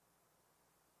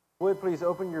Would please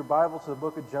open your Bible to the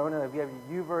book of Jonah. If you have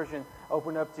your YouVersion,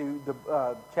 open up to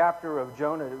the chapter of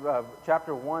Jonah.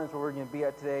 Chapter 1 is where we're going to be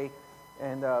at today.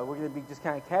 And we're going to be just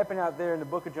kind of camping out there in the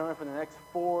book of Jonah for the next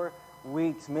 4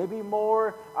 weeks. Maybe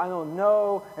more, I don't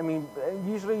know. I mean,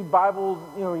 usually Bible,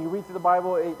 when you read through the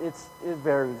Bible, it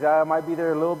varies. I might be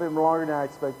there a little bit longer than I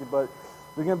expected, but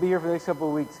we're going to be here for the next couple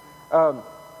of weeks. I'm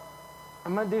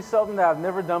going to do something that I've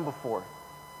never done before.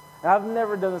 And I've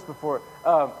never done this before.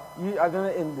 I've done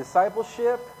it in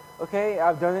discipleship, okay?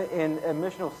 I've done it in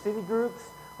missional city groups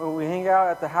when we hang out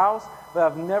at the house, but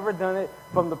I've never done it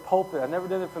from the pulpit. I've never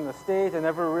done it from the stage. I've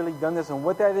never really done this. And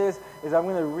what that is I'm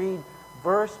going to read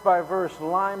verse by verse,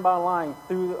 line by line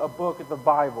through a book of the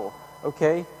Bible,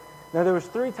 okay? Now, there was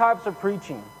 3 types of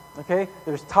preaching, okay?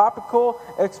 There's topical,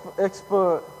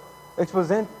 expository,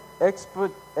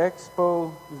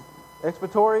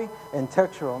 and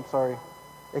textual.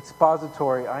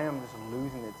 Expository. I am just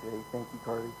losing it today. Thank you,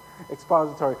 Carly.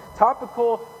 Expository.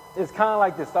 Topical is kind of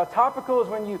like this. Now, topical is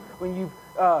when you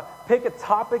pick a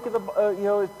topic of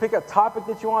the pick a topic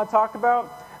that you want to talk about,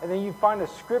 and then you find a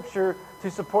scripture to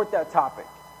support that topic.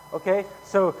 Okay.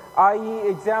 So, i.e.,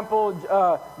 example,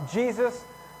 Jesus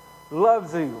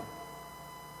loves you.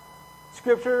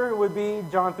 Scripture would be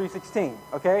John 3:16.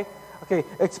 Okay. Okay,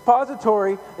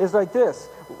 expository is like this.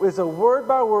 It's a word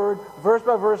by word, verse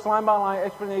by verse, line by line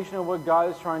explanation of what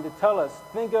God is trying to tell us.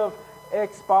 Think of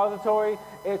expository,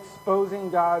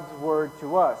 exposing God's word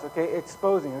to us. Okay,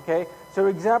 exposing. Okay, so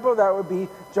example of that would be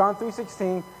John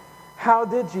 3:16. How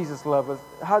did Jesus love us?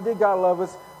 How did God love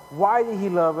us? Why did He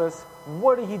love us?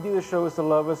 What did He do to show us to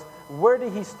love us? Where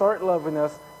did He start loving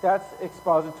us? That's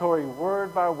expository,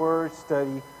 word by word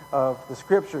study of the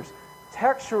Scriptures.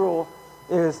 Textual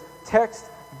is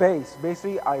text-based.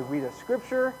 Basically, I read a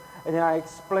scripture and then I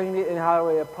explain it and how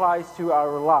it applies to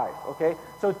our life. Okay,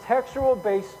 so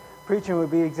textual-based preaching would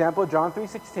be example. John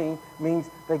 3:16 means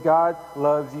that God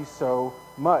loves you so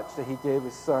much that He gave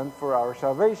His Son for our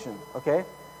salvation. Okay,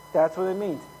 that's what it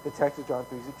means. The text is John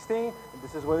 3:16.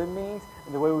 This is what it means,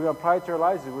 and the way we're going to apply it to our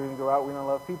lives is we're going to go out. We're going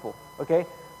to love people. Okay,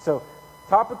 so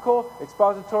topical,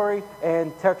 expository,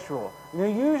 and textual. You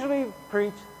usually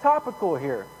preach topical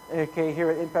here. Okay, here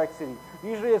at Impact City.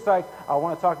 Usually it's like, I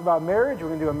want to talk about marriage. We're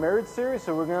going to do a marriage series,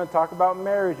 so we're going to talk about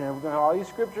marriage. And we're going to have all these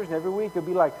scriptures, and every week it'll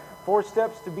be like 4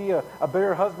 steps to be a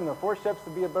better husband, or 4 steps to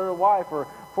be a better wife, or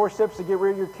 4 steps to get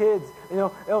rid of your kids.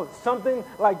 Something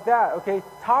like that. Okay,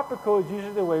 topical is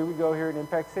usually the way we go here in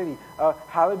Impact City.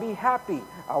 How to be happy.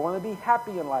 I want to be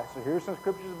happy in life. So here's some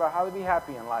scriptures about how to be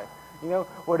happy in life.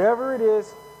 Whatever it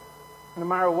is, no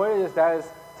matter what it is, that is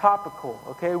topical.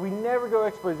 Okay, we never go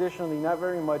expositionally, not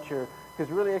very much here,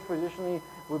 because really expositionally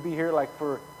we'll be here like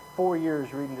for 4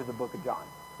 years reading to the book of John.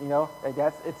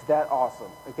 It's that awesome.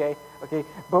 Okay,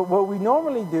 but what we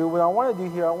normally do, what I want to do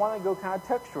here, I want to go kind of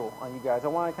textual on you guys. I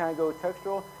want to kind of go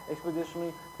textual,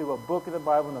 expositionally through a book of the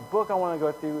Bible, and the book I want to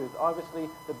go through is obviously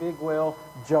the big whale,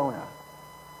 Jonah.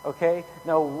 Okay,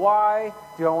 now why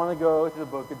do I want to go to the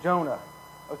book of Jonah?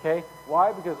 Okay,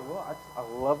 why? Because I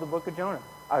love the book of Jonah.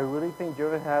 I really think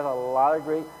Jonah has a lot of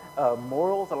great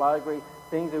morals, a lot of great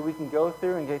things that we can go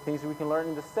through and get things that we can learn.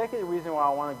 And the second reason why I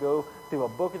want to go through a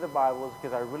book of the Bible is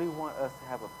because I really want us to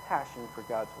have a passion for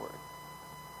God's Word.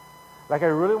 Like I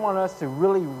really want us to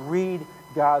really read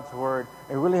God's Word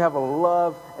and really have a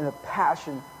love and a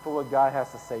passion for what God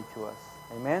has to say to us.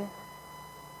 Amen?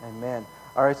 Amen.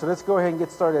 All right, so let's go ahead and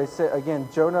get started. I say again,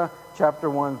 Jonah chapter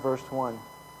 1, verse 1.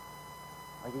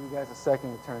 I'll give you guys a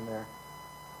second to turn there.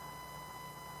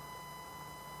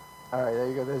 All right, there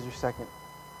you go. There's your second.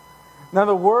 Now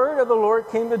the word of the Lord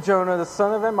came to Jonah, the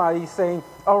son of Amittai, saying,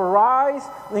 Arise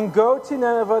and go to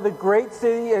Nineveh, the great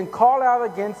city, and call out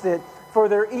against it, for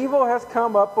their evil has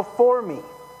come up before me.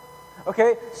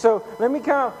 Okay, so let me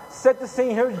kind of set the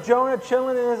scene. Here's Jonah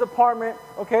chilling in his apartment,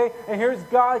 okay? And here's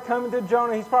God coming to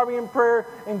Jonah. He's probably in prayer,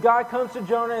 and God comes to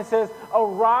Jonah and says,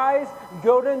 Arise,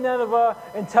 go to Nineveh,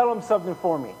 and tell them something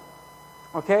for me.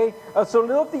 Okay, so a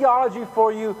little theology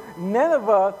for you.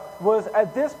 Nineveh was,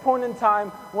 at this point in time,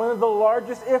 one of the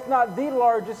largest, if not the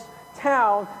largest,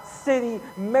 town, city,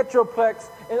 metroplex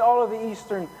in all of the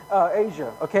Eastern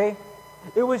Asia, okay?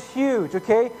 It was huge,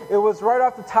 okay? It was right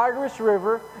off the Tigris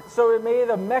River, so it made it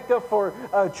a mecca for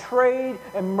trade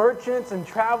and merchants and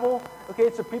travel, okay?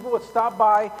 So people would stop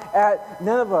by at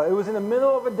Nineveh. It was in the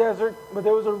middle of a desert, but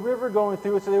there was a river going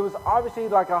through it, so there was obviously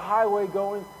like a highway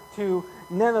going to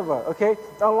Nineveh, okay?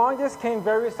 Along this came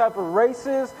various types of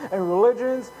races and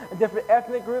religions and different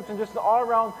ethnic groups and just an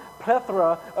all-around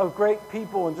plethora of great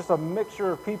people and just a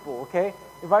mixture of people, okay?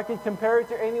 If I could compare it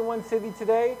to any one city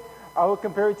today, I would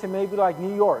compare it to maybe like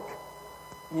New York.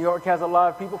 New York has a lot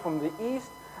of people from the east,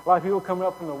 A lot of people coming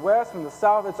up from the west, from the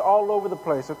south. It's all over the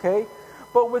place, okay?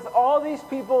 But with all these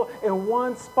people in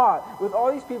one spot, with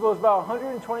all these people, it was about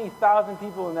 120,000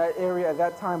 people in that area at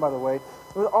that time, by the way.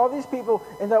 With all these people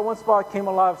in that one spot came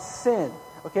a lot of sin,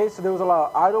 okay? So there was a lot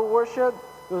of idol worship.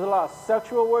 There was a lot of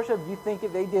sexual worship. You think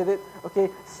it, they did it, okay?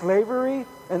 Slavery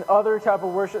and other type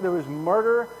of worship. There was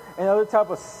murder and other type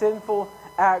of sinful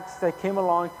acts that came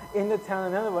along in the town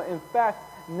of Nineveh. In fact,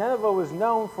 Nineveh was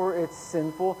known for its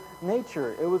sinful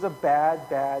nature. It was a bad,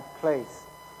 bad place.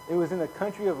 It was in the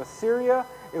country of Assyria.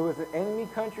 It was an enemy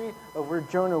country of where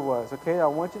Jonah was. Okay, I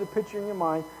want you to picture in your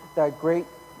mind that great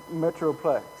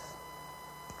metroplex,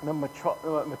 the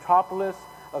metropolis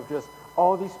of just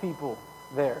all these people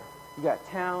there. You got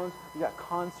towns, you got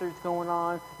concerts going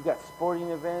on, you got sporting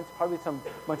events, probably some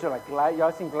bunch of like,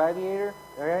 y'all seen Gladiator?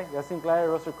 Okay, y'all seen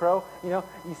Gladiator, Russell Crowe? You know,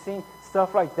 you seen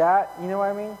stuff like that, you know what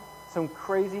I mean? Some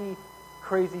crazy,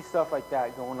 crazy stuff like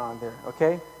that going on there,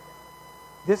 okay?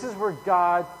 This is where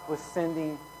God was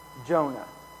sending Jonah.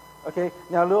 Okay,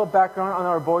 now a little background on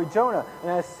our boy Jonah. And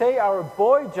I say our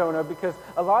boy Jonah because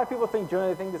a lot of people think Jonah,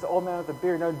 they think this old man with a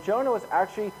beard. No, Jonah was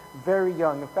actually very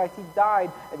young. In fact, he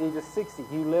died at the age of 60.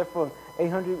 He lived from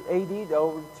 800 AD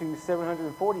over to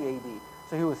 740 AD.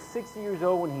 So he was 60 years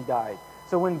old when he died.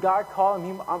 So when God called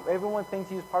him, everyone thinks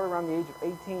he was probably around the age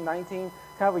of 18, 19,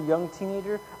 kind of a young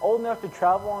teenager, old enough to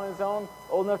travel on his own,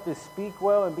 old enough to speak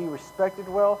well and be respected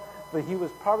well. But he was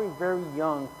probably very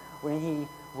young when he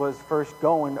was first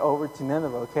going over to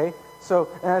Nineveh, okay? So,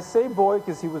 and I say boy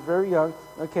because he was very young,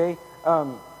 okay?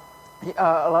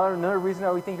 Another reason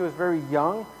that we think he was very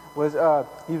young was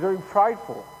he was very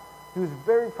prideful. He was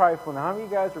very prideful. Now, how many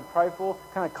of you guys were prideful,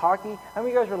 kind of cocky? How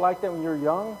many of you guys were like that when you were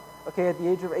young? Okay, at the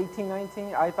age of 18,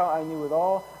 19, I thought I knew it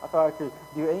all. I thought I could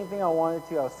do anything I wanted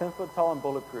to. I was 10 foot tall and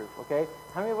bulletproof, okay?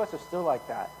 How many of us are still like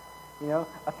that? You know,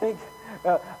 I think,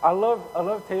 I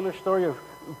love Taylor's story of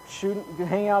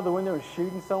hanging out the window and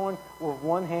shooting someone with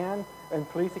one hand in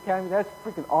police academy. That's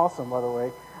freaking awesome, by the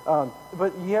way.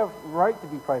 But you have right to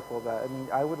be prideful of that. I mean,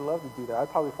 I would love to do that. I'd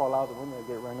probably fall out the window and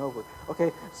get run over.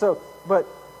 Okay, so, but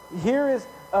here is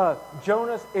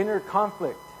Jonah's inner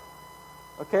conflict.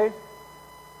 Okay?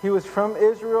 He was from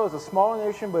Israel. It's a smaller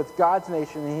nation, but it's God's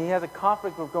nation. And he has a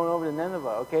conflict with going over to Nineveh,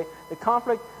 okay? The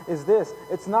conflict is this.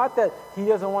 It's not that he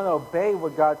doesn't want to obey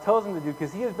what God tells him to do,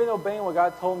 because he has been obeying what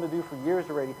God told him to do for years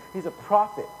already. He's a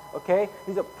prophet, okay?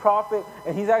 He's a prophet,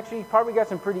 and he's actually probably got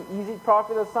some pretty easy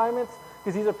prophet assignments,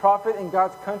 because he's a prophet in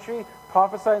God's country,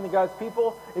 prophesying to God's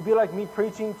people. It'd be like me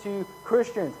preaching to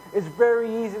Christians. It's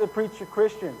very easy to preach to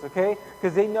Christians, okay?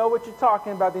 Because they know what you're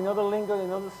talking about. They know the lingo. They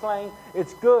know the slang.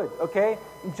 It's good, okay?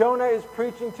 Jonah is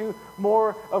preaching to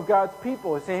more of God's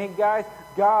people. He's saying, hey, guys,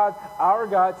 God, our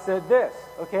God said this,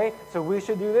 okay? So we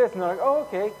should do this. And they're like, oh,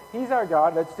 okay, he's our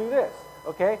God. Let's do this,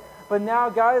 okay? But now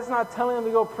God is not telling him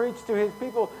to go preach to his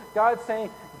people. God's saying,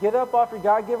 get up off your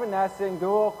God-given asset and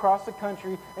go across the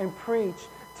country and preach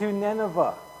to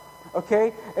Nineveh.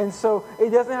 Okay? And so he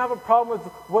doesn't have a problem with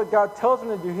what God tells him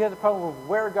to do. He has a problem with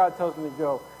where God tells him to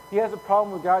go. He has a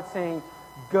problem with God saying,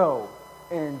 go.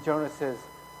 And Jonah says,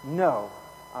 no,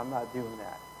 I'm not doing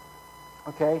that.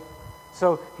 Okay?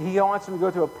 So he wants him to go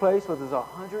to a place where there's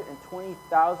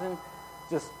 120,000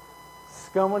 just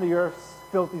scum of the earth,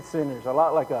 filthy sinners, a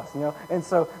lot like us, you know. And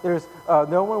so there's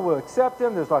no one will accept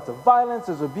him. There's lots of violence,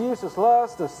 there's abuse, there's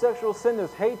lust, there's sexual sin,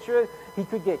 there's hatred. He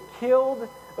could get killed.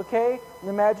 Okay? And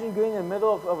imagine going in the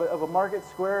middle of a market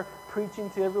square preaching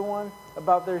to everyone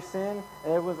about their sin,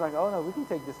 and everyone's like, oh no, we can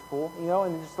take this fool, you know,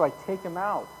 and just like take him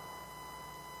out.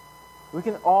 We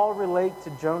can all relate to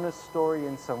Jonah's story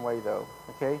in some way, though.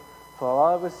 Okay? For a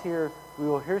lot of us here, we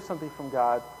will hear something from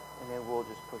God, and then we'll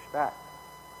just push back.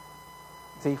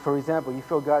 See, for example, you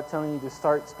feel God telling you to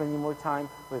start spending more time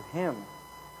with Him,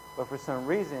 but for some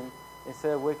reason,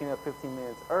 instead of waking up 15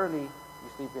 minutes early, you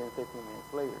sleep in 15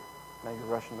 minutes later. Now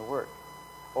you're rushing to work.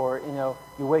 Or, you know,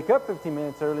 you wake up 15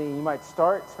 minutes early and you might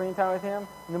start spending time with Him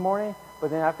in the morning,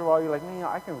 but then after a while you're like, man, you know,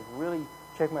 I can really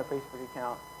check my Facebook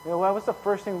account. You know, what's the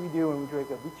first thing we do when we wake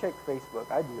up? We check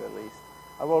Facebook. I do, at least.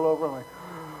 I roll over and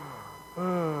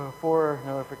I'm like, 4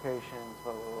 notifications,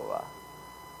 blah, blah, blah, blah.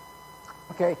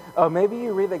 Okay, maybe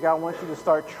you read that God wants you to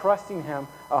start trusting Him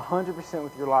 100%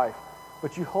 with your life,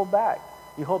 but you hold back.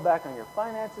 You hold back on your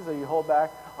finances, or you hold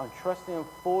back on trusting Him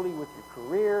fully with your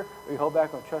career, or you hold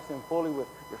back on trusting Him fully with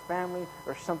your family,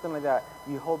 or something like that.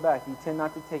 You hold back. You tend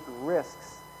not to take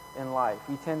risks in life.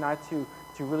 You tend not to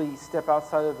really step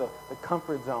outside of the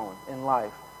comfort zone in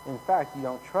life. In fact, you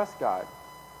don't trust God.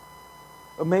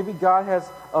 Or maybe God has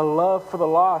a love for the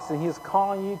lost, and He is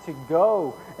calling you to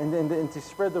go and to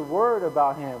spread the word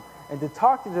about Him and to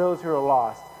talk to those who are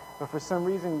lost. but for some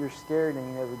reason you're scared and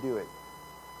you never do it.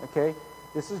 Okay?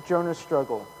 This is Jonah's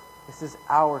struggle. This is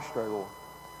our struggle.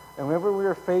 And whenever we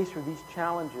are faced with these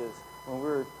challenges, when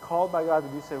we're called by God to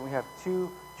do so, we have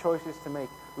two choices to make.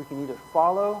 We can either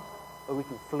follow or we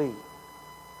can flee.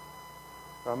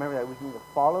 But remember that we can either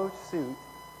follow suit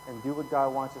and do what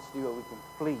God wants us to do, or we can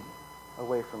flee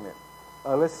away from it.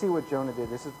 Let's see what Jonah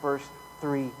did. This is verse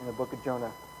 3 in the book of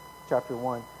Jonah, chapter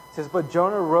 1. It says, "But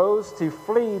Jonah rose to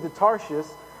flee to Tarshish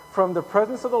from the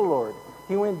presence of the Lord.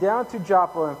 He went down to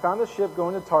Joppa and found a ship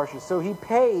going to Tarshish. So he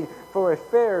paid for a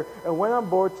fare and went on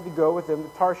board to go with them to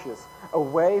Tarshish,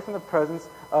 away from the presence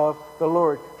of the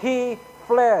Lord." He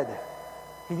fled.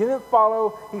 He didn't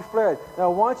follow, he fled. Now I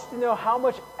want you to know how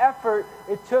much effort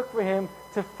it took for him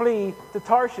to flee to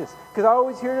Tarshish. Because I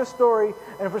always hear this story,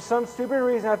 and for some stupid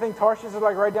reason, I think Tarshish is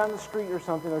like right down the street or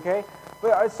something, okay?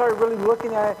 But I started really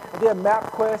looking at it. I did a map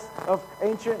quest of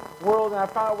ancient world, and I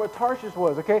found out where Tarshish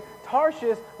was, okay?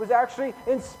 Tarshish was actually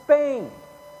in Spain.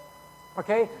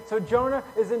 Okay, so Jonah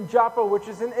is in Joppa, which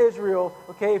is in Israel.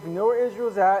 Okay, if you know where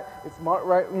Israel's at, it's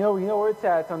right. You know where it's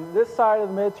at. It's on this side of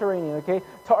the Mediterranean. Okay,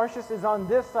 Tarshish is on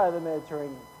this side of the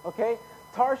Mediterranean. Okay,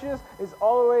 Tarshish is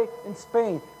all the way in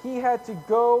Spain. He had to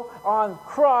go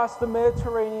cross the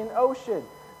Mediterranean Ocean,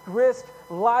 risk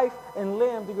life and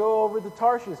limb to go over to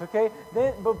Tarshish. Okay,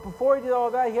 but before he did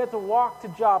all that, he had to walk to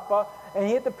Joppa, and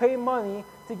he had to pay money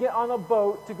to get on a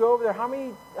boat to go over there. How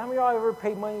many of y'all ever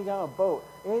paid money to get on a boat?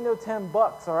 It ain't no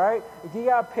 $10, all right? If you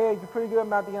got paid a pretty good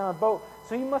amount to get on a boat.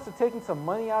 So he must have taken some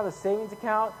money out of the savings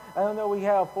account. I don't know, he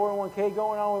had a 401k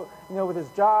going on with his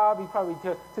job. He probably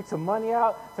took some money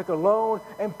out, took a loan,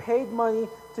 and paid money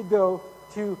to go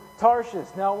to Tarshish.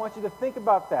 Now I want you to think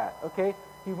about that, okay?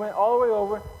 He went all the way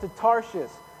over to Tarshish.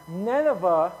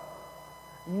 Nineveh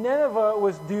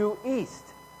was due east,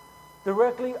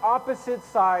 directly opposite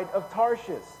side of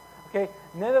Tarshish. Okay,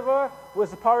 Nineveh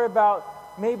was probably about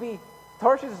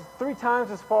Tarshish is 3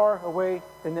 times as far away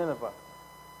than Nineveh.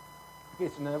 Okay,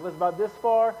 so Nineveh is about this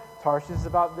far, Tarshish is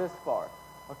about this far.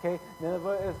 Okay,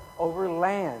 Nineveh is over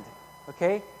land.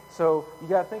 Okay, so you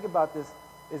got to think about this.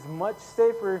 It's much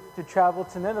safer to travel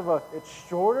to Nineveh. It's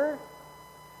shorter.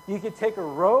 You could take a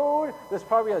road. There's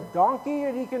probably a donkey,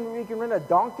 and you can rent a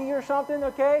donkey or something,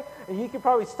 okay? And you could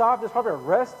probably stop. There's probably a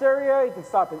rest area. You can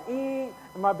stop and eat.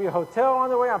 There might be a hotel on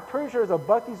the way. I'm pretty sure there's a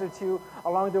Buc-ee's or two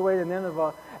along the way to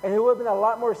Nineveh. And it would have been a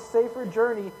lot more safer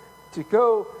journey to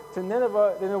go to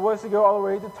Nineveh than it was to go all the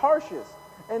way to Tarshish.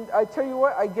 And I tell you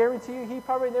what, I guarantee you he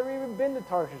probably never even been to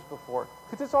Tarshish before,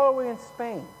 because it's all the way in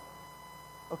Spain,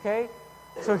 okay?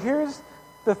 So here's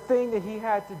the thing that he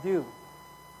had to do.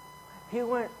 He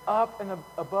went up and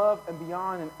above and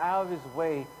beyond and out of his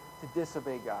way to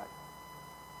disobey God.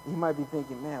 You might be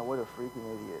thinking, man, what a freaking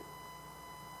idiot.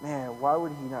 Man, why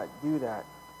would he not do that?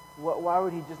 Why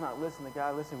would he just not listen to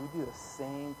God? Listen, we do the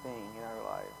same thing in our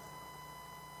lives.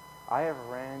 I have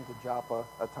ran to Joppa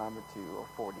a time or 2 or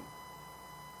 40.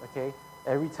 Okay?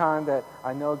 Every time that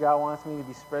I know God wants me to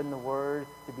be spreading the word,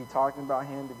 to be talking about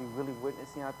him, to be really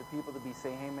witnessing out to people, to be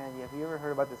saying, hey man, have you ever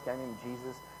heard about this guy named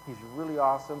Jesus? He's really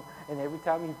awesome. And every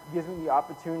time he gives me the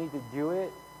opportunity to do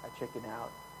it, I chicken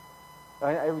out.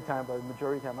 Every time, but the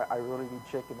majority of the time, I really do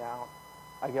chicken out.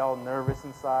 I get all nervous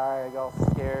inside. I get all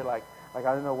scared, like I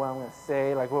don't know what I'm going to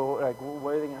say. What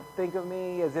are they going to think of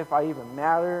me? As if I even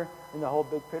matter in the whole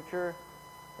big picture.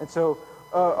 And so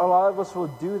a lot of us will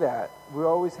do that. We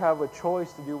always have a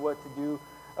choice to do what to do,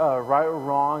 right or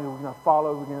wrong. We're going to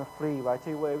follow, we're going to flee. But I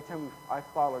tell you what, every time I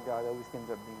follow God, it always ends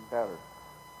up being better.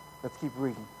 Let's keep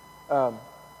reading.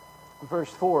 Verse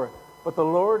 4. But the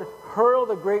Lord hurled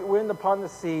a great wind upon the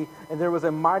sea, and there was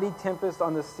a mighty tempest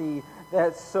on the sea,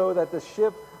 so that the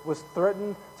ship was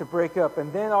threatened to break up.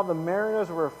 And then all the mariners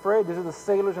were afraid. These are the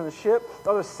sailors on the ship.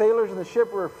 All the sailors on the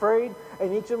ship were afraid,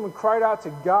 and each of them cried out to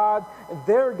God,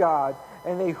 their God,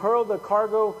 and they hurled the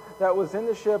cargo that was in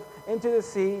the ship into the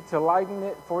sea to lighten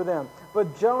it for them.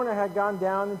 But Jonah had gone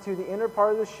down into the inner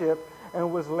part of the ship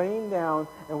and was laying down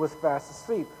and was fast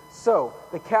asleep. So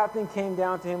the captain came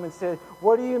down to him and said,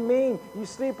 what do you mean, you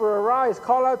sleeper? Arise,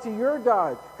 call out to your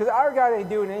God, because our God ain't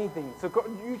doing anything. So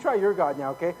you try your God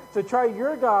now, okay? So try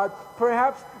your God.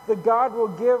 Perhaps the God will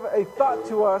give a thought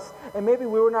to us, and maybe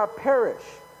we will not perish.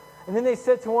 And then they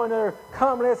said to one another,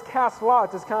 come, let's cast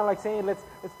lots. It's kind of like saying, let's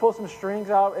pull some strings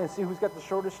out and see who's got the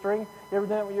shortest string. You ever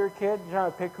done that when you were a kid? You're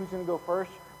trying to pick who's going to go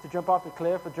first to jump off the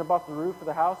cliff or jump off the roof of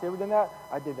the house. You ever done that?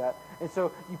 I did that. And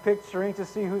so you picked strings to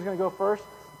see who's going to go first.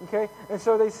 Okay? And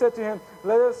so they said to him,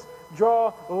 let us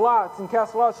draw lots and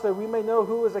cast lots so that we may know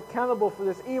who is accountable for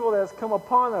this evil that has come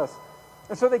upon us.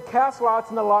 And so they cast lots,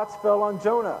 and the lots fell on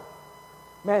Jonah.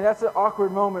 Man, that's an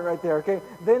awkward moment right there, okay?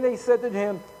 Then they said to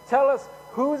him, Tell us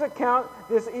whose account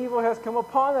this evil has come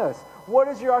upon us. What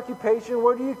is your occupation?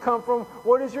 Where do you come from?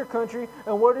 What is your country?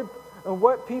 And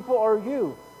what people are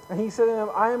you? And he said to them,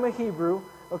 I am a Hebrew,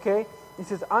 okay? He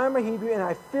says, I am a Hebrew, and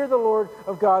I fear the Lord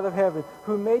of God of heaven,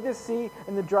 who made the sea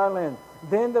and the dry land.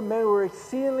 Then the men were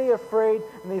exceedingly afraid,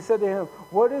 and they said to him,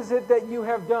 what is it that you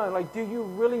have done? Like, do you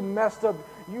really messed up?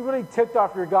 You really tipped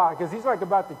off your God, because he's like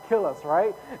about to kill us,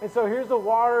 right? And so here's the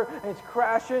water, and it's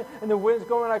crashing, and the wind's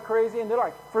going like crazy, and they're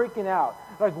like freaking out.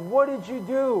 Like, what did you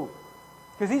do?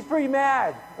 Because he's pretty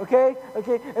mad, okay?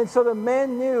 And so the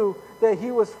men knew that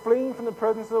he was fleeing from the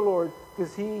presence of the Lord,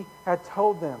 because he had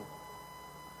told them.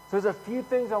 So there's a few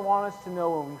things I want us to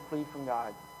know when we flee from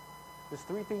God. There's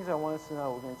three things I want us to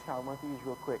know. We're going to kind of run through these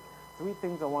real quick. Three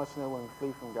things I want us to know when we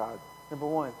flee from God. Number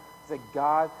one is that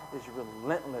God is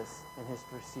relentless in his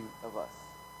pursuit of us.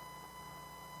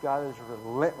 God is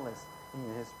relentless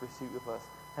in his pursuit of us.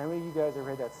 How many of you guys ever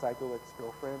had that psycho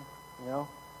ex-girlfriend? You know?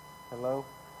 Hello?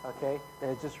 Okay? That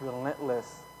is just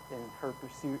relentless in her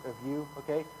pursuit of you.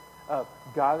 Okay?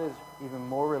 God is even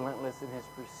more relentless in his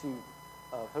pursuit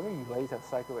of, some of you ladies have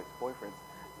psycho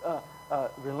ex-boyfriends.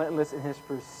 Relentless in his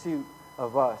pursuit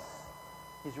of us.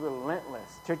 He's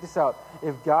relentless. Check this out.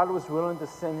 If God was willing to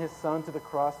send his son to the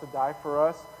cross to die for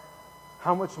us,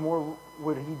 how much more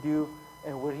would he do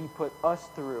and would he put us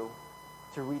through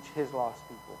to reach his lost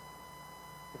people?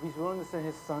 If he's willing to send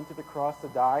his son to the cross to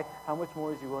die, how much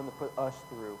more is he willing to put us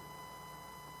through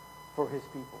for his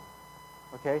people?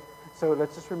 Okay? So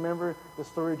let's just remember the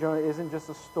story of Jonah isn't just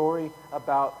a story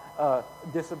about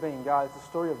disobeying God. It's a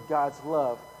story of God's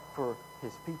love for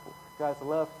his people. God's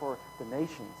love for the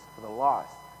nations, for the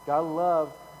lost. God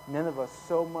loved Nineveh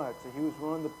so much that he was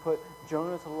willing to put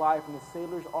Jonah's life and the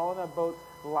sailors all in that boat's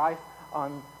life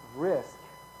on risk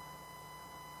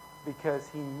because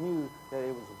he knew that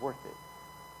it was worth it.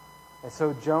 And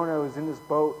so Jonah was in this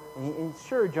boat, and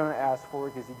sure, Jonah asked for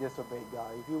it because he disobeyed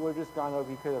God. If he would have just gone over,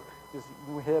 he could have just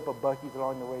hit up a Buc-ee's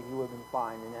along the way, he would have been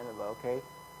fine in Nineveh, okay?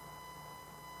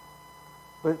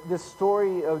 But this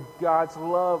story of God's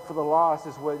love for the lost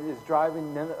is what is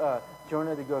driving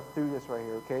Jonah to go through this right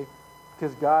here, okay?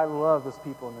 Because God loved those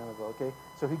people in Nineveh, okay?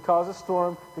 So he caused a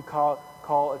storm to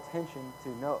call attention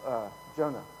to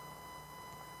Jonah.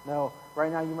 Now,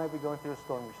 right now you might be going through a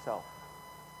storm yourself.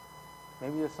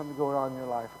 Maybe there's something going on in your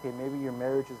life. Okay, maybe your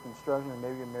marriage has been struggling, and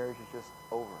maybe your marriage is just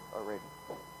over already.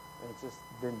 And it's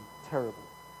just been terrible.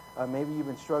 Maybe you've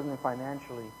been struggling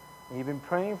financially, and you've been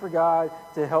praying for God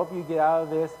to help you get out of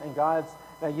this, and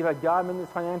you're like, God, I'm in this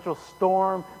financial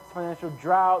storm, this financial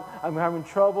drought, I'm having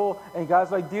trouble, and God's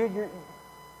like, dude,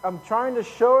 I'm trying to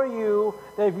show you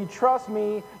that if you trust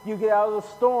me, you get out of the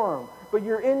storm. But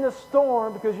you're in the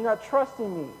storm because you're not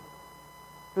trusting me.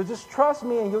 So just trust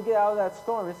me and you'll get out of that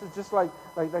storm. This is just like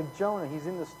Jonah. He's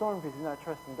in the storm because he's not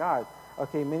trusting God.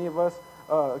 Okay, many of us,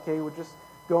 we're just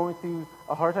going through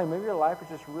a hard time. Maybe your life is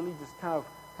just really just kind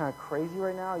of crazy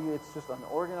right now. It's just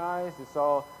unorganized. It's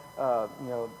all,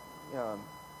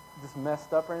 just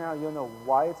messed up right now. You don't know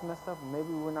why it's messed up. Maybe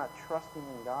we're not trusting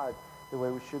in God the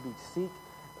way we should be. Seek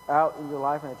out in your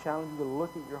life, and I challenge you to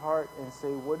look at your heart and say,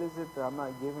 what is it that I'm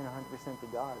not giving 100% to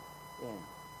God in?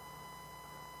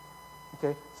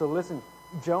 Okay, so listen,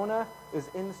 Jonah is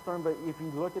in the storm, but if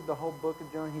you look at the whole book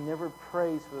of Jonah, he never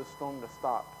prays for the storm to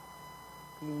stop.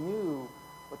 He knew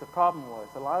what the problem was.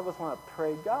 A lot of us want to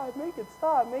pray, God, make it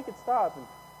stop.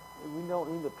 And we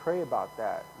don't need to pray about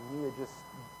that. We need to just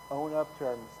own up to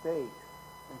our mistakes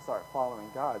and start following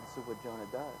God. This is what Jonah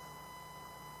does.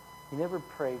 He never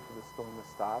prayed for the storm to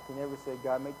stop. He never said,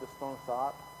 God, make the storm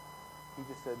stop. He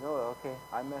just said, no, okay,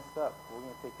 I messed up. We're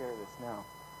going to take care of this now.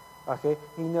 Okay,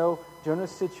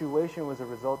 Jonah's situation was a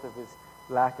result of his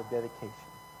lack of dedication.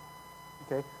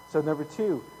 Okay, so number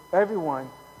two, everyone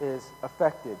is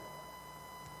affected.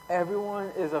 Everyone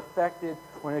is affected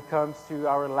when it comes to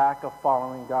our lack of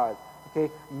following God.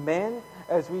 Okay, men,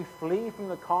 as we flee from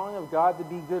the calling of God to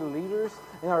be good leaders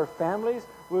in our families,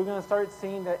 we're going to start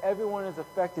seeing that everyone is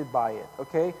affected by it.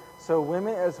 Okay, so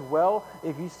women as well,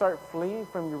 if you start fleeing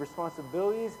from your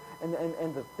responsibilities and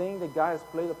the thing that God has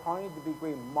placed upon you to be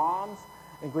great moms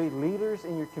and great leaders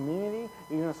in your community,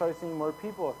 you're going to start seeing more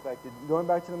people affected. Going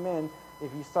back to the men,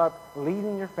 if you stop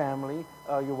leading your family,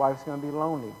 your wife's going to be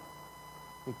lonely.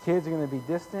 Your kids are going to be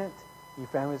distant. Your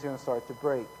family's going to start to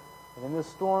break. And then the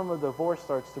storm of divorce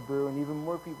starts to brew, and even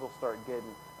more people start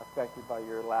getting affected by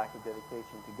your lack of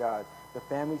dedication to God. The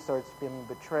family starts feeling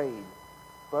betrayed.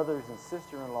 Brothers and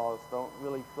sister-in-laws don't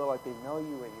really feel like they know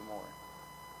you anymore.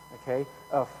 Okay?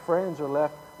 Friends are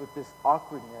left with this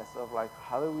awkwardness of like,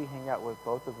 how do we hang out with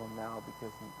both of them now?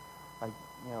 Because,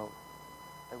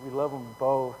 And we love them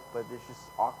both, but there's just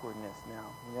awkwardness now,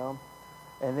 you know?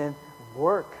 And then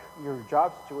work, your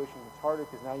job situation is harder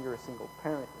because now you're a single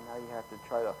parent, and now you have to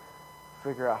try to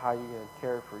figure out how you're going to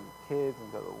care for your kids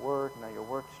and go to work. Now your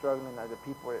work's struggling. Now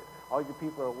all your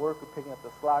people at work are picking up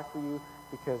the slack for you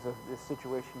because of this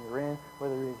situation you're in,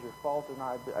 whether it is your fault or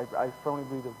not. I firmly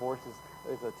believe divorce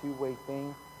is a two-way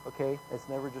thing, okay? It's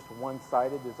never just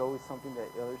one-sided. There's always something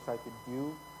that the other side could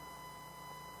do.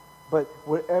 But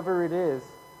whatever it is,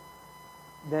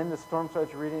 then the storm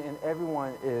starts reading, and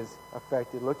everyone is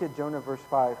affected. Look at Jonah, verse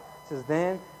 5. It says,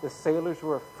 then the sailors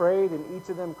were afraid, and each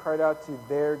of them cried out to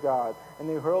their God. And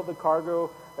they hurled the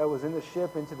cargo that was in the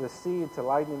ship into the sea to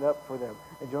lighten it up for them.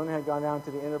 And Jonah had gone down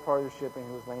to the inner part of the ship, and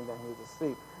he was laying down. He was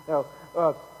asleep. Now,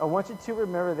 I want you to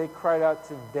remember they cried out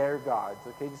to their gods.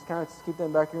 Okay, just kind of keep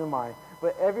that back in your mind.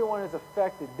 But everyone is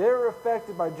affected. They're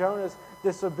affected by Jonah's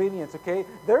disobedience. Okay,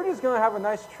 they're just going to have a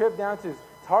nice trip down to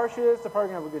Tarshish. They're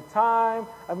probably going to have a good time.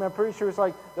 I mean, I'm pretty sure it's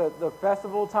like the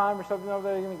festival time or something over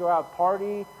there. They're going to go out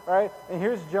party, right? And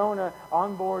here's Jonah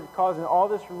on board causing all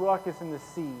this ruckus in the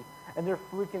sea. And they're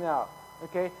freaking out,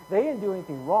 okay? They didn't do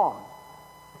anything wrong.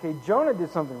 Okay, Jonah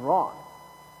did something wrong.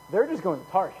 They're just going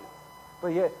to Tarshish.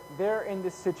 But yet, they're in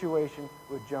this situation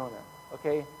with Jonah,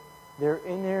 okay? They're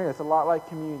in there. It's a lot like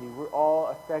community. We're all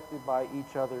affected by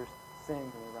each other's sins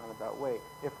in a roundabout way.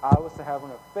 If I was to have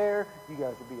an affair, you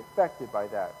guys would be affected by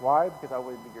that. Why? Because I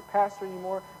wouldn't be your pastor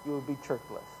anymore. You would be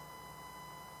churchless.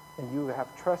 And you would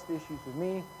have trust issues with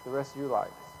me the rest of your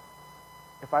lives.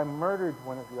 If I murdered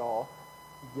one of y'all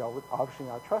would obviously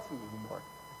not trust me anymore.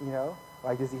 You know?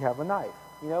 Like, does he have a knife?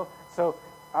 You know? So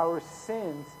our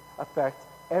sins affect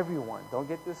everyone. Don't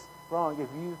get this wrong. If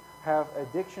you have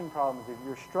addiction problems, if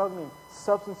you're struggling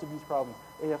substance abuse problems,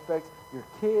 it affects your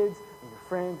kids and your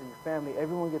friends and your family.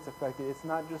 Everyone gets affected. It's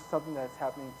not just something that's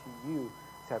happening to you.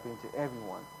 It's happening to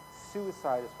everyone.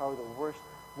 Suicide is probably the worst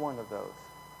one of those.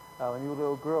 I knew a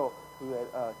little girl who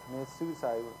had committed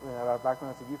suicide back when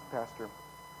I was a youth pastor.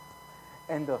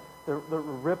 And the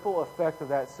ripple effect of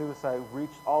that suicide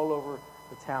reached all over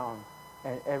the town,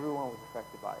 and everyone was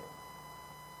affected by it.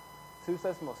 Suicide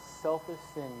is the most selfish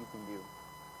sin you can do.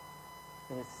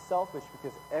 And it's selfish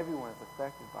because everyone is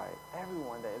affected by it.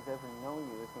 Everyone that has ever known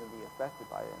you is going to be affected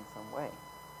by it in some way.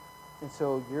 And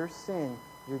so your sin,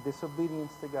 your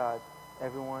disobedience to God,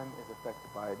 everyone is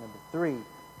affected by it. Number 3,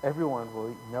 everyone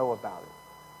will know about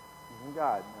it. Even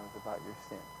God knows about your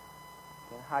sin.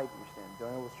 You can't hide your sin.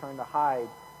 Jonah was trying to hide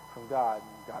from God,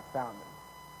 and God found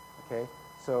him. Okay?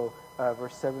 So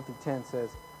verse 7 through 10 says,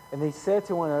 and they said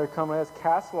to one another, come, let us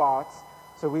cast lots,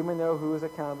 so we may know who is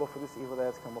accountable for this evil that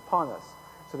has come upon us.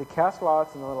 So they cast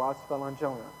lots, and the lots fell on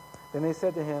Jonah. Then they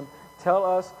said to him, tell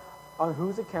us on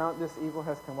whose account this evil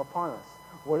has come upon us.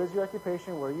 What is your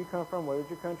occupation? Where do you come from? What is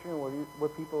your country? And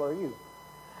what people are you?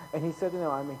 And he said to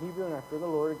them, I am a Hebrew, and I fear the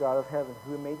Lord God of heaven,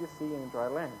 who made the sea and the dry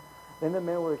land. Then the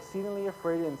men were exceedingly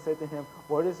afraid and said to him,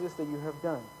 what is this that you have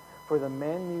done? For the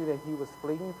men knew that he was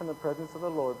fleeing from the presence of the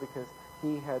Lord because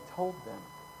he had told them.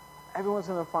 Everyone's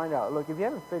going to find out. Look, if you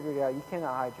haven't figured it out, you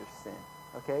cannot hide your sin,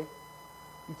 okay?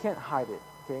 You can't hide it,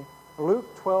 okay? Luke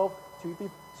 12, 2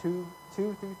 through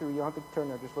 3, you don't have to turn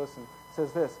there, just listen. It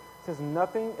says this. It says,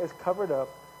 nothing is covered up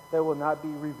that will not be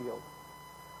revealed,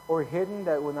 or hidden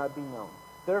that will not be known.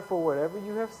 Therefore, whatever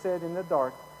you have said in the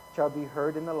dark shall be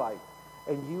heard in the light,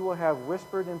 and you will have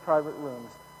whispered in private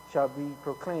rooms shall be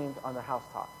proclaimed on the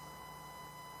housetops.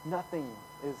 Nothing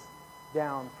is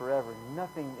down forever.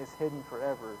 Nothing is hidden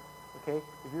forever. Okay?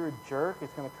 If you're a jerk,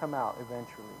 it's going to come out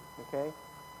eventually. Okay?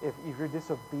 If you're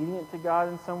disobedient to God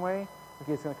in some way,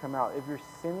 okay, it's going to come out. If you're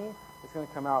sinning, it's going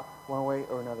to come out one way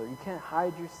or another. You can't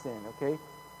hide your sin. Okay?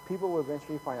 People will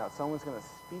eventually find out. Someone's going to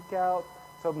speak out.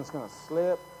 Someone's going to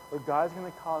slip. Or God's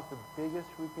going to cause the biggest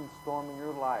freaking storm in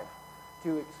your life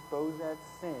to expose that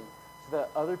sin so that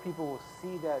other people will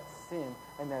see that sin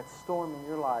and that storm in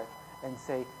your life and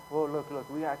say, well, look,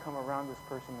 we got to come around this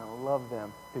person and love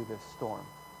them through this storm.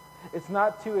 It's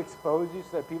not to expose you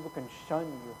so that people can shun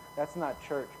you. That's not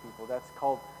church, people. That's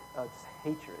called just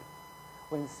hatred.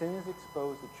 When sin is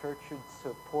exposed, the church should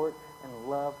support and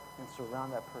love and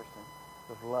surround that person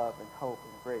with love and hope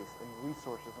and grace and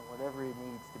resources and whatever it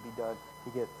needs to be done to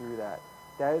get through that.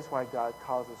 That is why God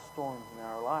causes storms in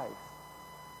our lives,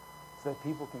 so that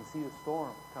people can see the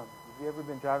storm coming. Have you ever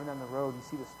been driving down the road, you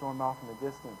see the storm off in the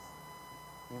distance,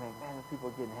 you think, man, those people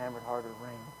are getting hammered hard in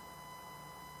rain.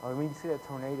 Or when you see that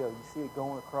tornado, you see it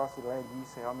going across the land, do you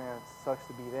say, oh man, it sucks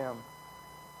to be them?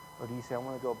 Or do you say, I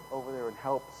want to go over there and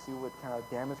help, see what kind of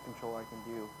damage control I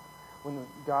can do? When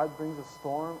God brings a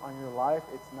storm on your life,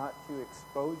 it's not to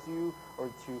expose you or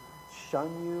to shun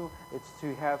you. It's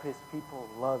to have his people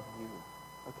love you.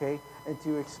 okay? And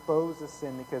to expose the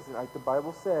sin, because like the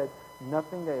Bible said,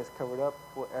 nothing that is covered up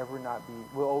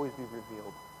will always be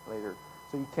revealed later.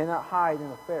 So you cannot hide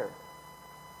an affair,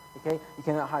 okay? You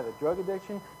cannot hide a drug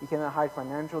addiction. You cannot hide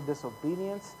financial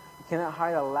disobedience. You cannot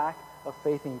hide a lack of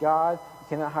faith in God. You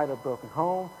cannot hide a broken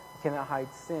home. You cannot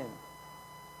hide sin.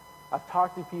 I've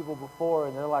talked to people before,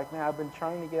 and they're like, man, I've been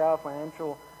trying to get out of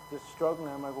financial just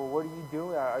struggling. I'm like, well, what are you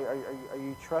doing? Are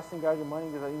you trusting God your money?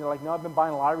 Because like, no, I've been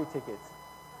buying lottery tickets.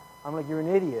 I'm like, you're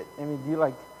an idiot. I mean,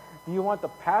 do you want the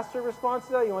pastor response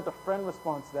to that? Or you want the friend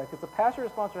response to that? Because the pastor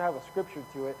response will have a scripture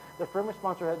to it. The friend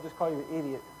response will just call you an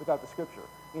idiot without the scripture.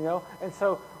 And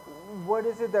so, what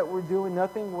is it that we're doing?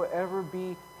 Nothing will ever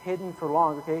be hidden for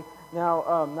long. Okay.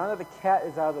 Now, now that the cat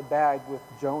is out of the bag with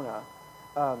Jonah,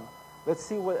 let's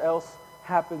see what else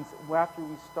happens after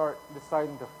we start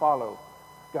deciding to follow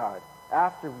God,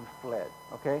 after we fled,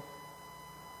 okay?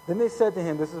 Then they said to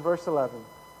him, this is verse 11,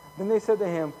 then they said to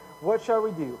him, what shall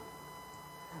we do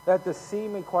that the sea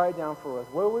may quiet down for us?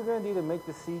 What are we going to do to make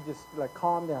the sea just like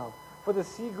calm down? For the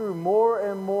sea grew more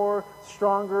and more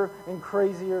stronger and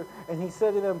crazier. And he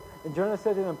said to them, and Jonah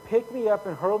said to them, pick me up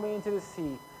and hurl me into the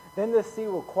sea. Then the sea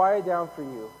will quiet down for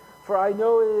you. For I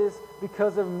know it is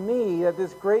because of me that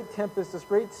this great tempest, this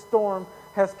great storm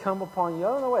has come upon you.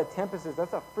 I don't know what a tempest is.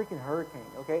 That's a freaking hurricane,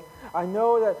 okay? I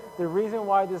know that the reason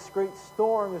why this great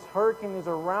storm, this hurricane is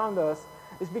around us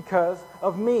is because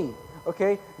of me,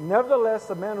 okay? Nevertheless,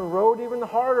 the men rowed even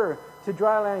harder to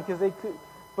dry land because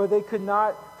they could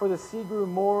not, for the sea grew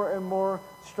more and more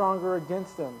stronger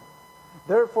against them.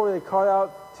 Therefore they called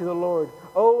out to the Lord,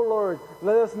 O Lord,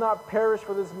 let us not perish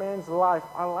for this man's life.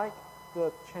 I like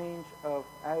the change of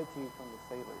attitude from the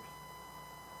sailors.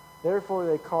 Therefore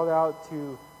they called out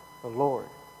to the Lord,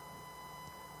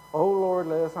 O Lord,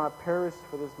 let us not perish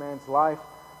for this man's life.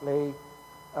 And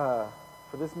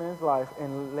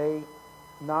lay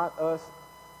not us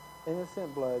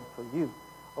innocent blood for you.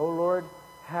 O Lord,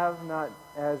 have not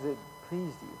as it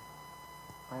pleased you.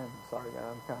 I am sorry, God,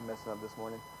 I'm kind of messing up this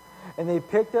morning. And they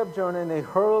picked up Jonah and they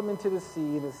hurled him into the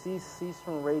sea, and the sea ceased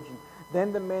from raging.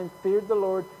 Then the men feared the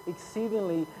Lord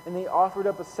exceedingly, and they offered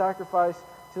up a sacrifice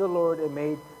to the Lord and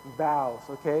made vows,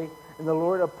 okay? And the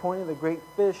Lord appointed a great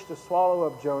fish to swallow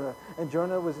up Jonah, and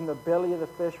Jonah was in the belly of the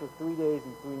fish for 3 days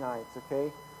and 3 nights,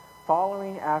 okay?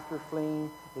 Following after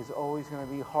fleeing is always going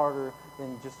to be harder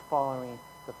than just following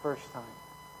the first time,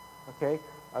 okay?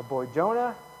 Our boy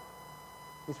Jonah,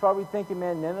 he's probably thinking,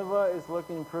 man, Nineveh is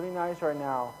looking pretty nice right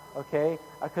now, okay?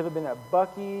 I could have been at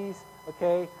Buc-ee's,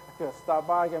 okay? I could have stopped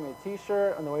by, got me a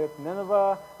t-shirt on the way up to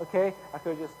Nineveh, okay? I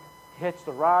could have just hitched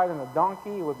a ride on a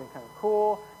donkey. It would have been kind of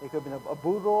cool. It could have been a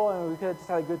boodle, and we could have just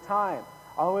had a good time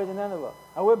all the way to Nineveh.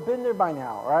 I would have been there by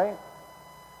now, right?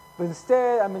 But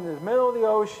instead, I'm in the middle of the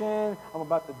ocean. I'm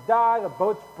about to die. The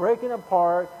boat's breaking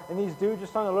apart, and these dudes are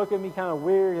starting to look at me kind of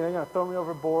weird, and they're going to throw me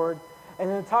overboard. And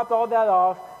then to top all that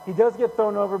off, he does get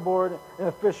thrown overboard, and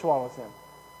a fish swallows him.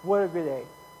 What a great day.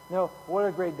 No, what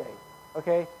a great day.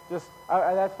 Okay? Just,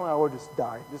 at that point, I would just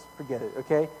die. Just forget it,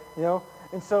 okay?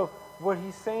 And so, what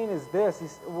he's saying is this.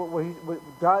 What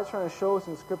God's trying to show us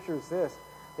in Scripture is this.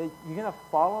 That you're going to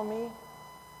follow me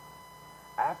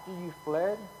after you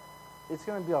fled. It's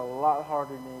going to be a lot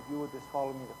harder than if you would just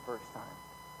follow me the first time.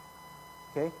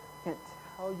 Okay? I can't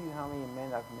tell you how many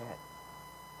men I've met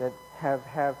that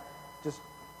have just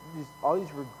all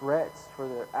these regrets for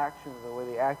their actions, the way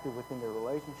they acted within their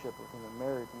relationship, within their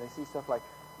marriage. And they see stuff like,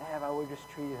 man, if I would have just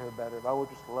treated her better, if I would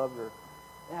have just loved her,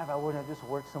 man, if I wouldn't have just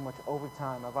worked so much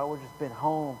overtime, if I would have just been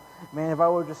home, man, if I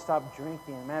would have just stopped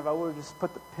drinking, man, if I would have just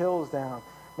put the pills down,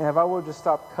 man, if I would have just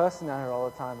stopped cussing at her all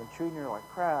the time and treating her like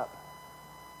crap.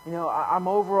 I'm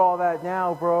over all that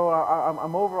now, bro.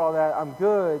 I'm over all that. I'm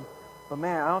good. But,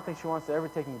 man, I don't think she wants to ever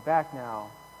take me back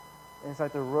now. And it's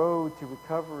like the road to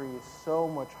recovery is so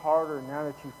much harder now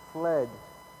that you fled.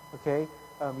 Okay?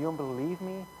 You don't believe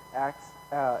me? Ask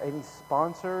any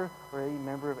sponsor or any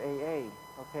member of AA.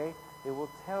 Okay? They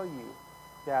will tell you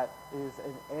that it is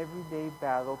an everyday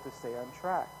battle to stay on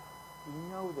track. You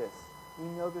know this. You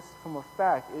know this from a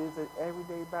fact. It is an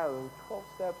everyday battle. There are 12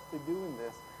 steps to doing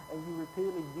this. And you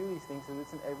repeatedly do these things, so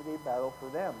it's an everyday battle for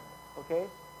them. Okay?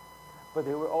 But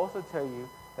they will also tell you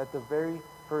that the very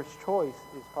first choice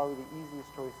is probably the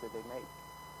easiest choice that they make.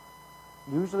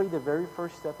 Usually the very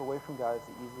first step away from God is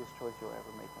the easiest choice you'll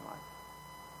ever make in life.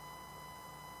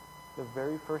 The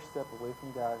very first step away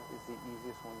from God is the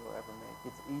easiest one you'll ever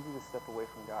make. It's easy to step away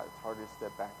from God. It's harder to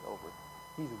step back over.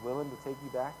 He's willing to take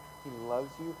you back. He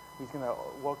loves you. He's going to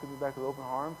welcome you back with open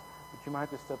arms. But you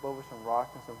might have to step over some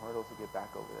rocks and some hurdles to get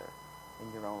back over there in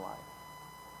your own life.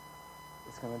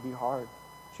 It's going to be hard.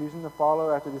 Choosing to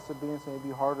follow after disobedience may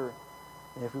be harder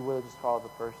And if we would have just followed the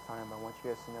first time, I want you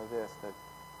guys to know this, that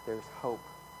there's hope.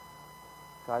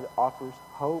 God offers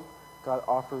hope. God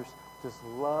offers just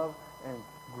love and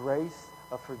grace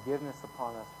of forgiveness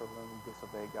upon us for when we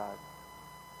disobey God.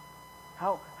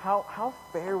 How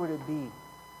fair would it be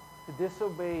to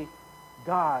disobey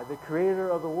God, the creator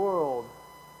of the world,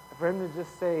 for him to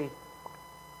just say,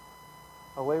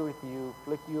 away with you,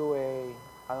 flick you away,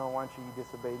 I don't want you, you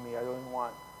disobey me, I don't even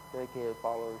want dedicated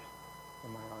followers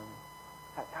in my army.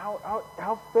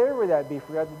 How fair would that be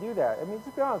for God to do that? I mean, to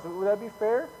be honest, would that be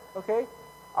fair? Okay?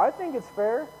 I think it's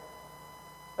fair.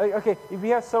 Okay, if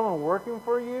you have someone working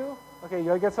for you, okay,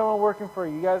 you get someone working for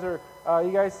you. You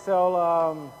guys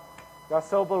sell, y'all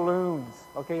sell balloons.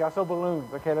 Okay, y'all sell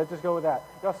balloons. Okay, let's just go with that.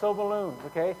 Y'all sell balloons.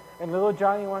 Okay, and little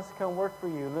Johnny wants to come work for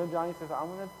you. And little Johnny says, I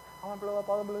want to blow up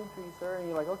all the balloons for you, sir. And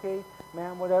you're like, okay,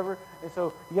 ma'am, whatever. And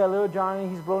so you got little Johnny,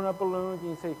 he's blowing up balloons,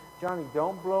 and you say, Johnny,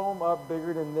 don't blow them up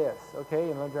bigger than this.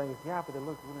 Okay, and little Johnny goes, yeah, but they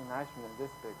look really nice when they're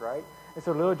this big, right? And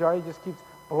so little Johnny just keeps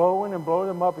blowing and blowing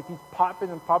them up. He keeps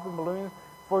popping and popping balloons.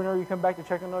 Before you know, you come back to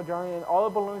check on little Johnny, and all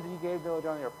the balloons that you gave little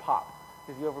Johnny are popped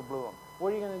because you overblew them.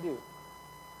 What are you going to do?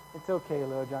 It's okay,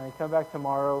 little Johnny. Come back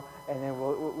tomorrow, and then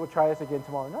we'll try this again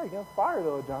tomorrow. No, you're going to fire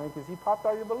little Johnny because he popped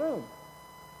all your balloons.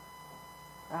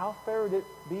 Now, how fair would it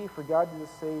be for God to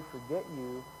just say, forget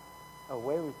you,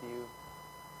 away with you?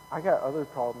 I got other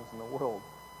problems in the world.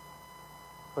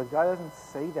 But God doesn't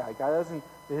say that. God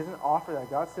doesn't offer that.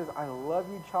 God says, I love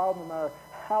you, child, no matter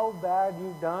how bad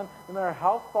you've done, no matter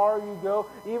how far you go,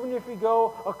 even if you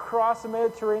go across the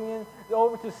Mediterranean,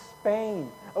 over to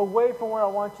Spain, away from where I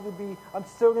want you to be, I'm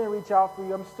still going to reach out for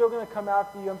you. I'm still going to come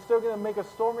after you. I'm still going to make a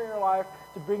storm in your life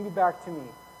to bring you back to me.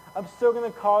 I'm still going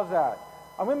to cause that.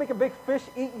 I'm going to make a big fish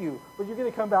eat you, but you're going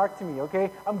to come back to me, okay?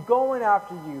 I'm going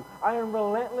after you. I am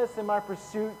relentless in my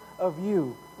pursuit of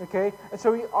you, okay? And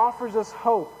so he offers us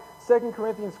hope. 2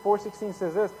 Corinthians 4:16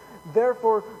 says this,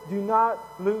 therefore do not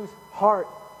lose heart.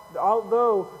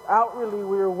 Although outwardly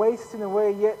we are wasting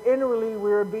away, yet inwardly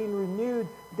we are being renewed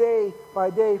day by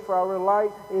day. For our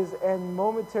light is and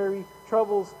momentary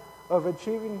troubles of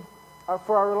achieving.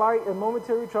 For our light and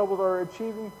momentary troubles are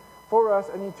achieving for us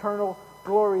an eternal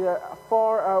glory that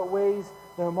far outweighs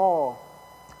them all.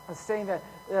 It's saying that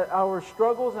our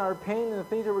struggles and our pain and the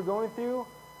things that we're going through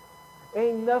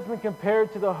ain't nothing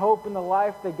compared to the hope and the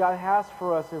life that God has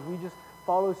for us if we just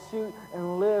follow suit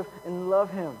and live and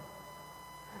love Him.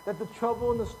 That the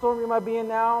trouble and the storm you might be in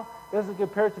now doesn't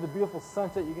compare to the beautiful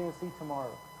sunset you're going to see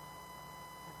tomorrow.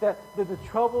 That the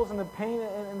troubles and the pain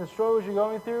and the struggles you're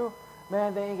going through,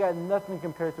 man, they ain't got nothing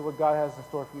compared to what God has in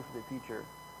store for you for the future.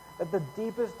 At the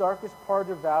deepest, darkest part of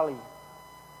the valley,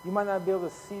 you might not be able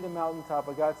to see the mountaintop,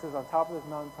 but God says, on top of this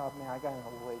mountaintop, man, I got an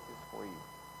oasis for you.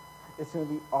 It's going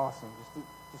to be awesome.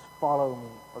 Just follow me,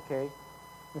 okay?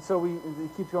 And so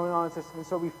it keeps going on. It says, and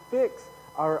so we fix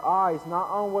our eyes not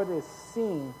on what is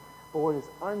seen, but what is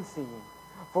unseen.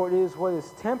 For it is what is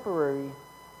temporary.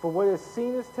 For what is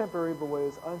seen is temporary, but what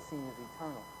is unseen is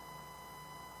eternal.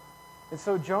 And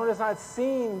so Jonah's not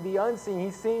seeing the unseen.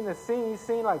 He's seeing the seen. He's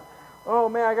seeing like, oh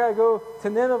man, I got to go to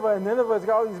Nineveh, and Nineveh's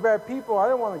got all these bad people. I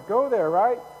don't want to go there,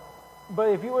 right? But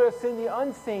if he would have seen the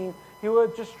unseen, he would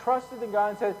have just trusted in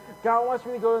God and said, God wants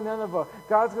me to go to Nineveh.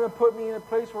 God's going to put me in a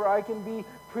place where I can be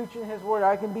preaching His word.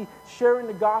 I can be sharing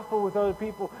the gospel with other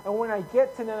people. And when I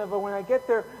get to Nineveh, when I get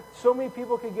there, so many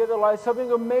people can give their lives.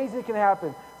 Something amazing can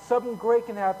happen. Something great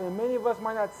can happen. And many of us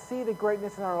might not see the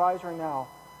greatness in our lives right now.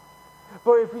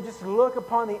 But if we just look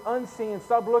upon the unseen and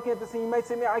stop looking at the seen, you might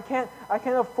say, man, I can't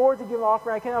afford to give an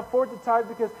offering. I can't afford to tithe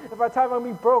because if I tithe, I'm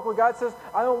going to be broke. Where God says,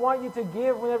 I don't want you to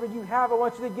give whenever you have. I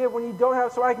want you to give when you don't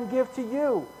have so I can give to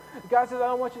you. God says, I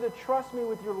don't want you to trust me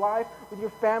with your life, with your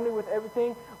family, with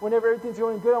everything. Whenever everything's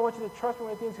going good, I want you to trust me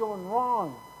when everything's going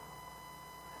wrong.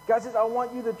 God says, I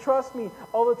want you to trust me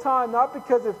all the time, not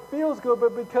because it feels good,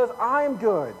 but because I'm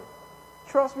good.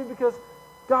 Trust me because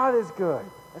God is good.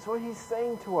 That's what He's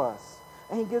saying to us.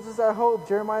 And He gives us that hope.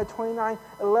 Jeremiah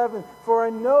 29:11. For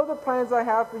I know the plans I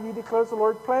have for you, declares the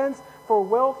Lord, plans for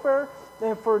welfare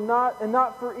and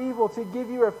not for evil, to give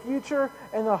you a future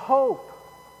and a hope.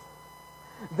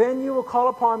 Then you will call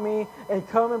upon me and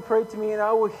come and pray to me, and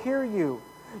I will hear you.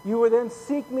 You will then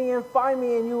seek me and find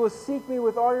me, and you will seek me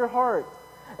with all your heart.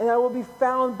 And I will be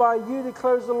found by you,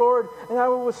 declares the Lord, and I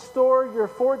will restore your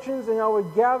fortunes, and I will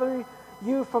gather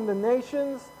you from the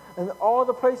nations and all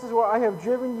the places where I have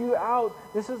driven you out.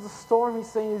 This is the storm, He's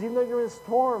saying, is even though you're in a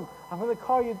storm, I'm going to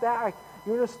call you back.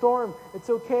 You're in a storm. It's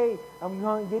okay. I'm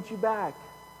going to get you back.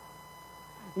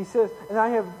 He says,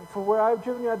 and for where I have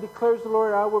driven you, I declares the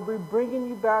Lord, I will be bringing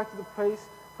you back to the place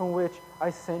from which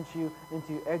I sent you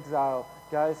into exile.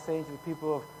 God is saying to the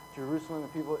people Jerusalem, the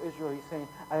people of Israel. He's saying,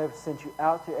 I have sent you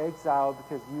out to exile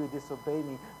because you had disobeyed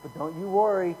me. But don't you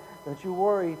worry. There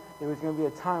was going to be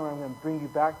a time where I'm going to bring you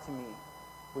back to me.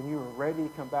 When you are ready to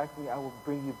come back to me, I will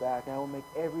bring you back. And I will make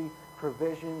every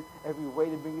provision, every way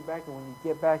to bring you back. And when you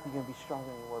get back, you're going to be stronger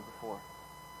than you were before.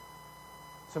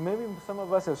 So maybe some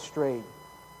of us have strayed.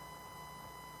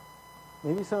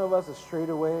 Maybe some of us have strayed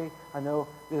away. I know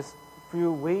this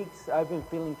few weeks I've been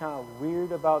feeling kind of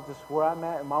weird about just where I'm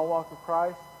at in my walk with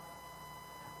Christ.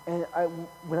 And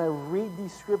when I read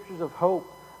these scriptures of hope,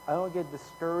 I don't get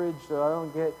discouraged, or I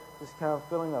don't get this kind of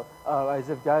feeling of as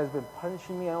if God has been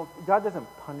punishing me. God doesn't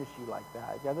punish you like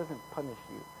that. God doesn't punish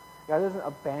you. God doesn't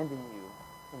abandon you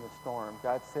in the storm.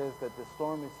 God says that the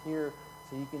storm is here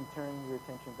so you can turn your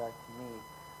attention back to me.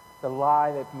 The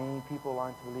lie that many people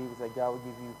want to believe is that God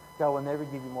will never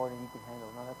give you more than you can handle.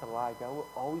 No, that's a lie. God will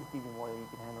always give you more than you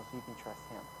can handle so you can trust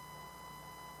Him.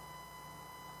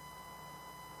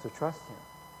 So trust Him.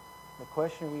 The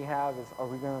question we have is, are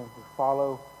we going to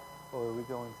follow or are we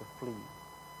going to flee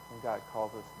when God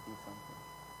calls us to do something?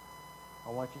 I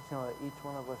want you to know that each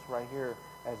one of us right here,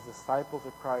 as disciples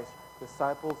of Christ,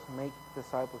 disciples make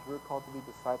disciples. We're called to be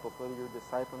disciples, whether you're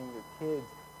discipling your kids,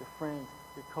 your friends,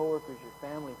 your coworkers, your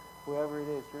family, whoever it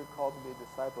is, you're called to be a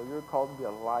disciple. You're called to be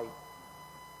a light.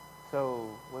 So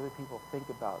what do people think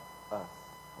about us?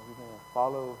 Are we going to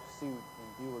follow suit and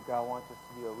do what God wants us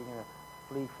to do? Are we going to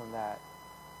flee from that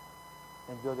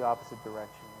and go the opposite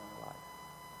direction in our life?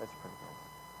 Let's pray,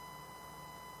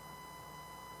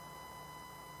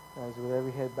 guys. Guys, with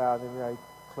every head bowed, every eye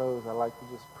closed, I'd like to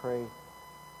just pray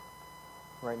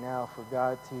right now for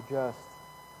God to just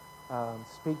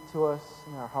speak to us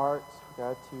in our hearts, for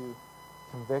God to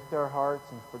convict our hearts,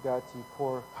 and for God to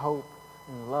pour hope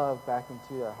and love back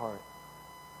into that heart.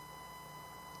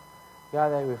 God,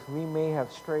 that if we may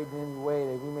have strayed in any way,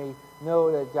 that we may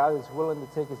know that God is willing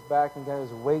to take us back, and God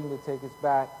is waiting to take us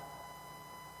back.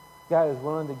 God is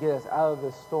willing to get us out of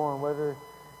this storm, whether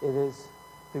it is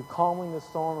through calming the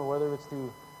storm or whether it's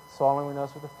through swallowing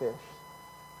us with a fish.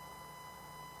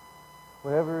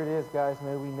 Whatever it is, guys,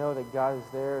 may we know that God is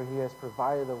there. He has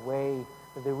provided a way,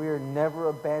 that we are never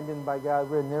abandoned by God.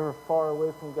 We are never far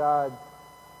away from God.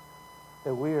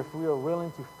 That if we are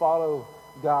willing to follow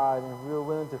God, and if we are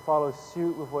willing to follow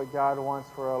suit with what God wants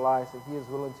for our lives, that He is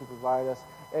willing to provide us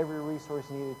every resource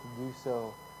needed to do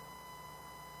so.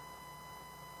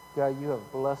 God, you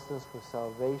have blessed us with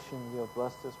salvation. You have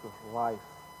blessed us with life.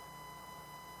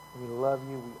 We love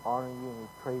you, we honor you, and we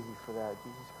praise you for that. In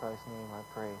Jesus Christ's name I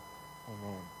pray.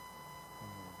 Amen.